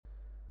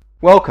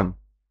Welcome,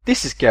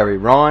 this is Gary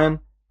Ryan,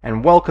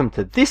 and welcome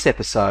to this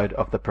episode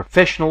of the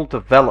Professional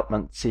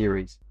Development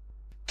Series.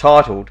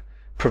 Titled,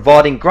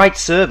 Providing Great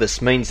Service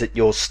Means That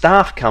Your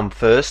Staff Come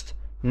First,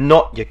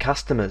 Not Your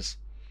Customers.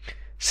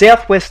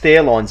 Southwest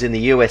Airlines in the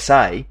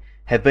USA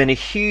have been a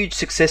huge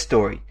success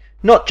story,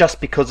 not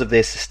just because of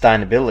their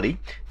sustainability.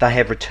 They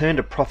have returned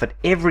a profit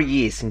every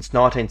year since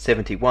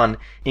 1971,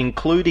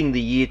 including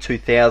the year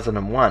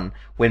 2001,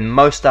 when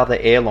most other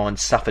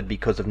airlines suffered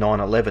because of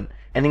 9/11,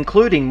 and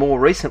including more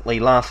recently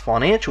last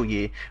financial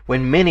year,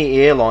 when many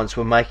airlines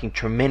were making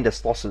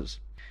tremendous losses.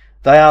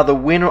 They are the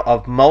winner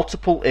of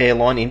multiple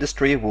airline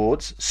industry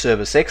awards,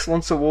 Service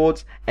Excellence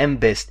Awards, and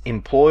Best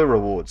Employer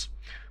Awards.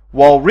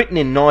 While written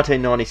in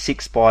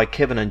 1996 by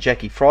Kevin and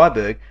Jackie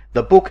Freiberg,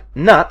 the book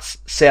Nuts,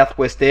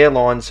 Southwest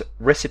Airlines'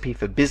 Recipe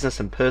for Business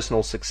and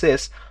Personal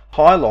Success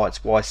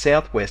highlights why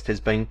Southwest has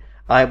been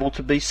able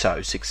to be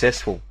so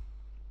successful.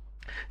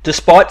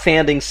 Despite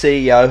founding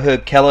CEO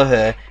Herb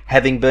Kelleher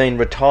having been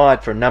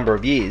retired for a number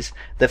of years,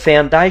 the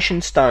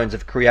foundation stones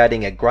of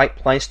creating a great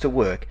place to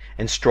work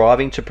and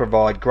striving to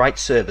provide great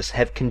service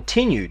have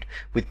continued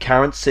with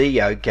current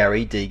CEO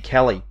Gary D.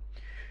 Kelly.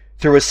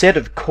 Through a set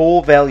of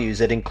core values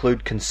that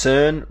include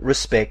concern,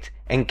 respect,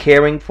 and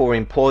caring for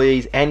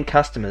employees and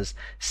customers,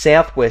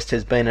 Southwest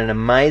has been an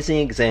amazing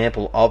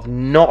example of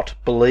not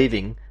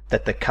believing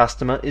that the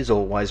customer is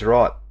always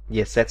right.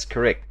 Yes, that's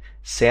correct.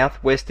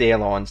 Southwest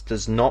Airlines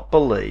does not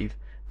believe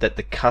that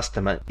the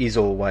customer is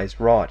always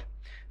right.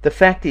 The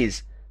fact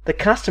is, the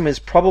customer is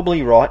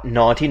probably right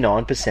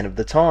 99% of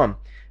the time,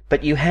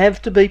 but you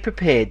have to be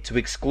prepared to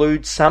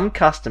exclude some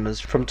customers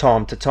from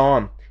time to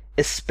time,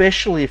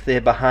 especially if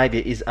their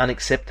behaviour is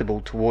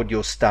unacceptable toward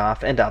your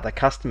staff and other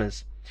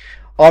customers.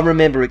 I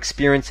remember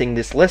experiencing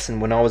this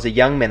lesson when I was a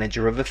young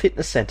manager of a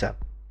fitness centre.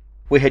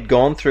 We had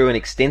gone through an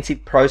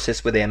extensive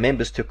process with our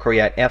members to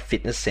create our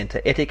fitness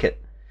centre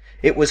etiquette.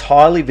 It was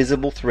highly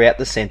visible throughout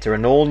the centre,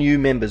 and all new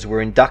members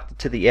were inducted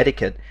to the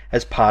etiquette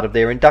as part of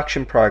their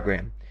induction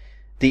program.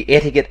 The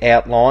etiquette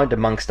outlined,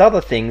 amongst other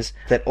things,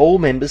 that all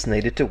members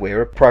needed to wear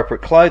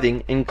appropriate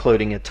clothing,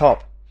 including a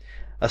top.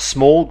 A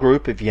small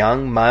group of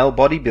young male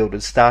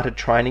bodybuilders started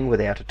training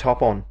without a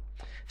top on.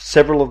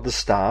 Several of the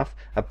staff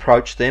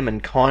approached them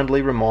and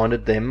kindly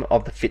reminded them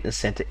of the fitness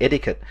centre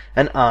etiquette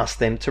and asked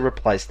them to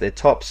replace their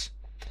tops.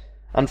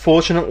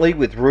 Unfortunately,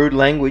 with rude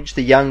language,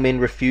 the young men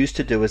refused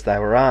to do as they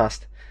were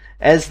asked.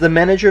 As the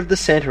manager of the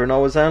centre, and I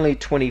was only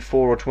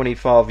 24 or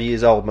 25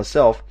 years old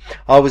myself,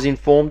 I was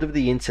informed of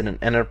the incident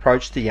and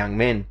approached the young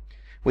men.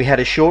 We had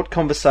a short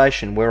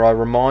conversation where I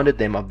reminded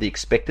them of the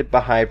expected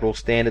behavioural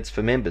standards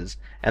for members,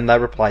 and they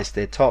replaced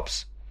their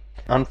tops.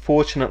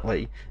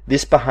 Unfortunately,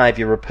 this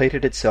behaviour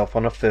repeated itself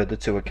on a further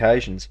 2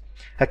 occasions.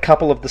 A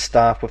couple of the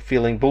staff were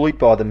feeling bullied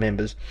by the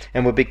members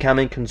and were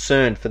becoming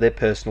concerned for their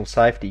personal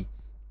safety.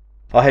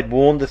 I had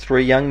warned the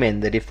 3 young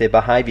men that if their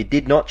behaviour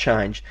did not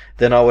change,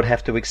 then I would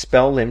have to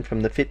expel them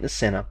from the fitness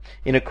centre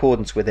in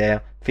accordance with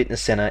our fitness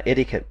centre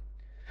etiquette.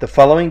 The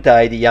following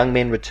day the young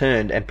men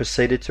returned and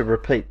proceeded to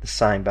repeat the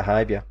same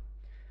behaviour.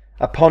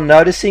 Upon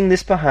noticing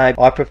this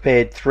behaviour, I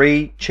prepared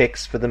 3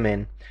 cheques for the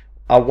men,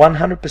 a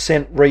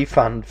 100%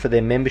 refund for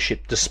their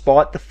membership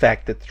despite the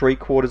fact that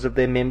 3/4 of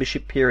their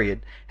membership period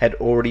had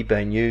already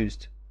been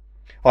used.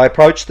 I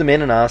approached the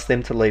men and asked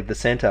them to leave the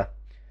centre.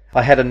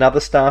 I had another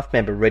staff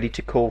member ready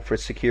to call for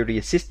security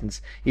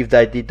assistance if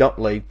they did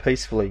not leave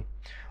peacefully.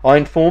 I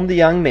informed the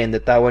young men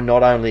that they were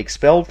not only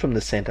expelled from the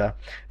centre,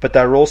 but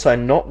they were also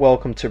not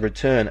welcome to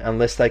return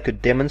unless they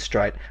could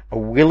demonstrate a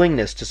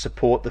willingness to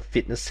support the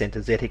fitness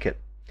centre's etiquette.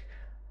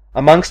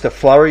 Amongst a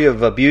flurry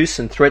of abuse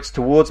and threats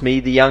towards me,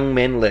 the young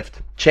men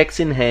left, cheques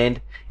in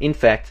hand, in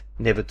fact,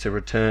 never to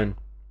return.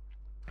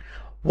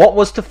 What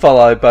was to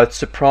follow both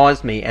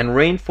surprised me and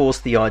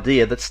reinforced the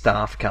idea that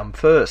staff come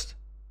first.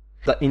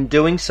 That in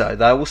doing so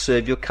they will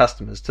serve your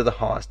customers to the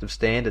highest of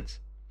standards.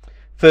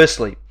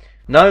 Firstly,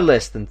 no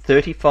less than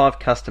 35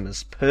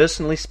 customers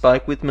personally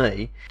spoke with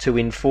me to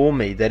inform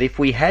me that if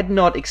we had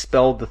not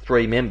expelled the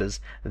 3 members,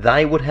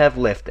 they would have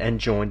left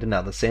and joined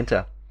another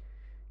centre.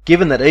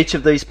 Given that each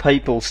of these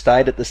people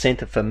stayed at the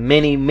centre for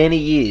many, many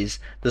years,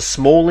 the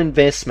small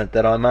investment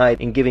that I made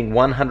in giving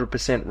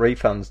 100%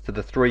 refunds to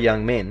the 3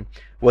 young men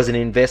was an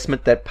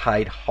investment that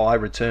paid high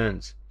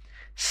returns.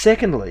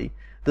 Secondly,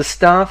 the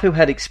staff who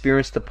had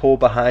experienced the poor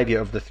behaviour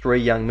of the 3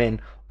 young men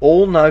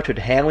all noted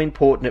how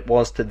important it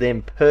was to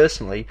them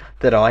personally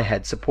that I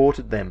had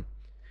supported them.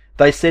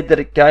 They said that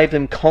it gave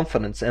them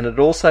confidence, and it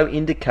also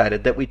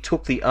indicated that we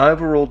took the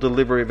overall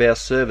delivery of our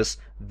service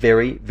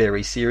very,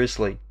 very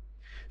seriously.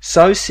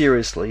 So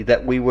seriously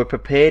that we were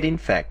prepared in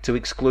fact to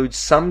exclude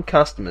some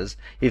customers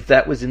if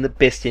that was in the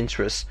best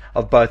interests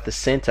of both the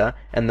centre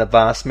and the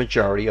vast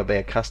majority of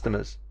our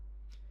customers.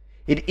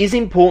 It is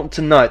important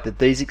to note that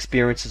these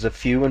experiences are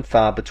few and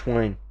far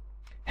between.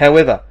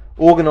 However,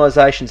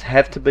 organisations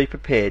have to be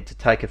prepared to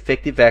take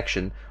effective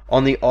action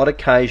on the odd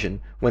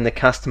occasion when the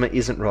customer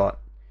isn't right.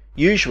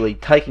 Usually,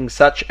 taking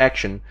such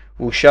action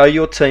will show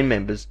your team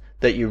members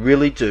that you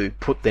really do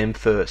put them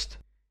first.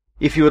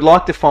 If you would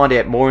like to find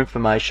out more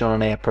information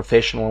on our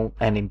professional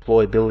and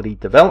employability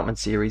development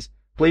series,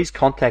 please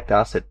contact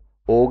us at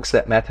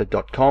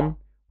orgsthatmatter.com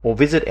or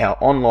visit our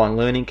online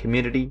learning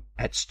community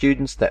at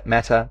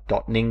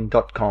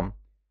studentsthatmatter.ning.com.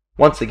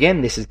 Once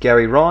again, this is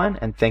Gary Ryan,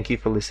 and thank you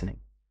for listening.